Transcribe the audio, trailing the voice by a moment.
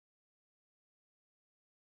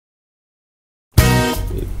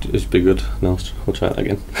It's be good. No, I'll try that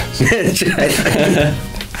again.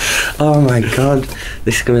 Oh my god,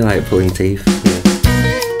 this is gonna be like pulling teeth.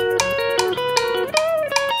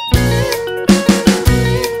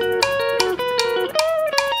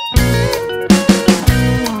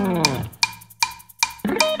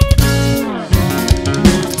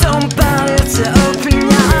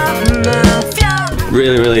 Yeah.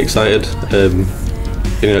 Really, really excited.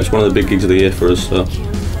 You know, it's one of the big gigs of the year for us, so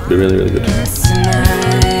it'll be really, really good.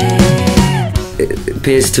 It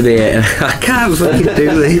appears to be I can't fucking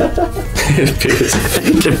do this.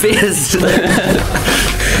 It appears.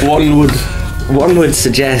 One would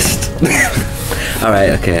suggest. All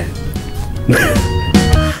right, okay.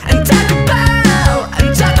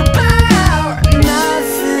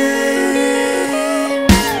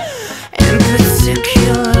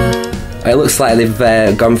 It looks like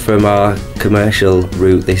they've gone for a more commercial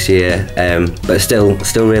route this year, but still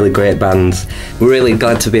really great bands. We're really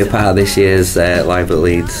glad to be a part of this year's Live at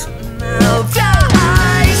Leeds.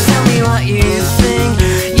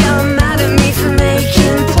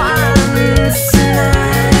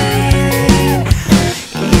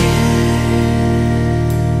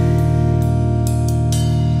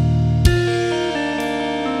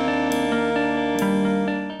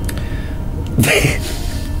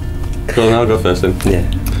 Well, I'll go first then. Yeah.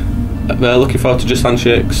 Looking forward to Just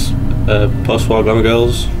Handshakes, post-war Glamour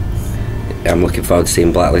Girls. I'm looking forward to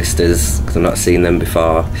seeing Blacklisters because I've not seen them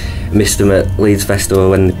before. I missed them at Leeds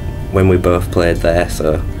Festival when we both played there,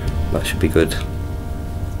 so that should be good.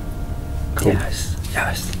 Cool. Yes.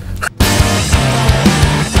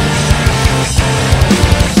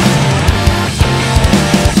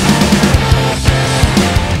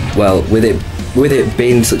 Well, with it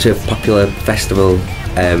being such a popular festival,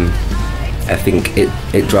 I think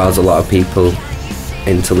it draws a lot of people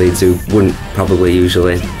into Leeds who wouldn't probably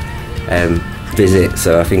usually visit,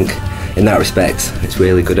 so I think in that respect it's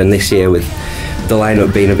really good. And this year, with the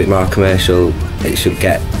lineup being a bit more commercial, it should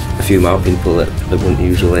get a few more people that wouldn't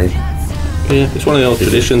usually. Yeah, it's one of the old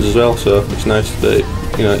traditions as well, so it's nice that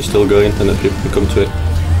it's still going and that people can come to it.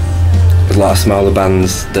 There's a lot of smaller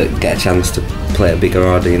bands that get a chance to play at bigger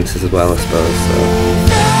audiences as well, I suppose.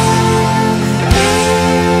 So.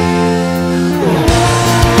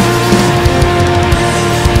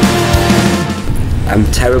 I'm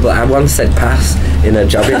terrible. I once said pass in a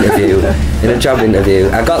job interview.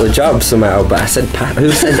 I got the job somehow, but I said pass. Who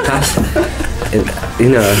said pass?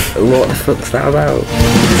 What the fuck's that about?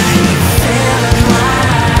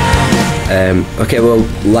 Okay, well,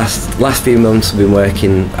 last few months we've been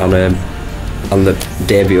working on the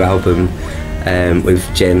debut album with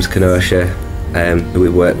James Kenosha, who we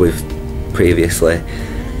worked with previously,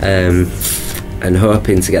 and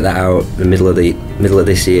hoping to get that out in the middle of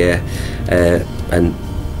this year.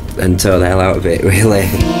 And tour the hell out of it, really.